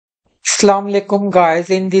Assalamu alaikum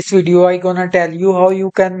guys. In this video I gonna tell you how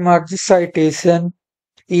you can merge citation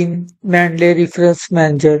in Mendeley reference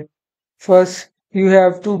manager. First you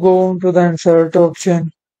have to go to the insert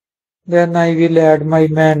option. Then I will add my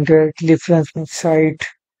Mendeley reference site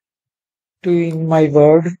to in my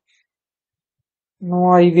word. Now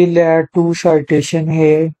I will add two citation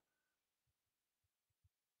here.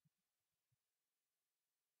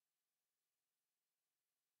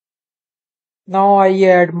 Now I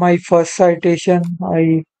add my first citation.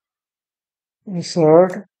 I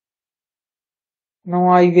insert. Now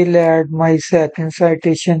I will add my second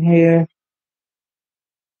citation here.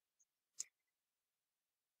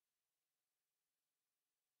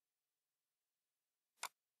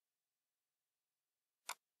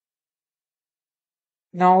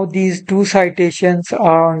 Now these two citations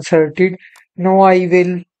are inserted. Now I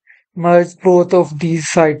will merge both of these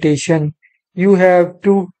citations. You have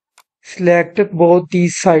to select both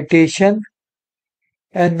these citations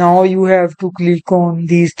and now you have to click on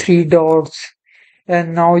these three dots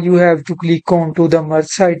and now you have to click on to the merge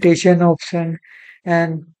citation option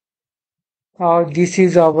and this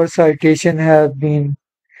is our citation has been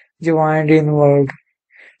joined in Word.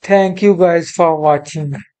 Thank you guys for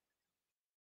watching.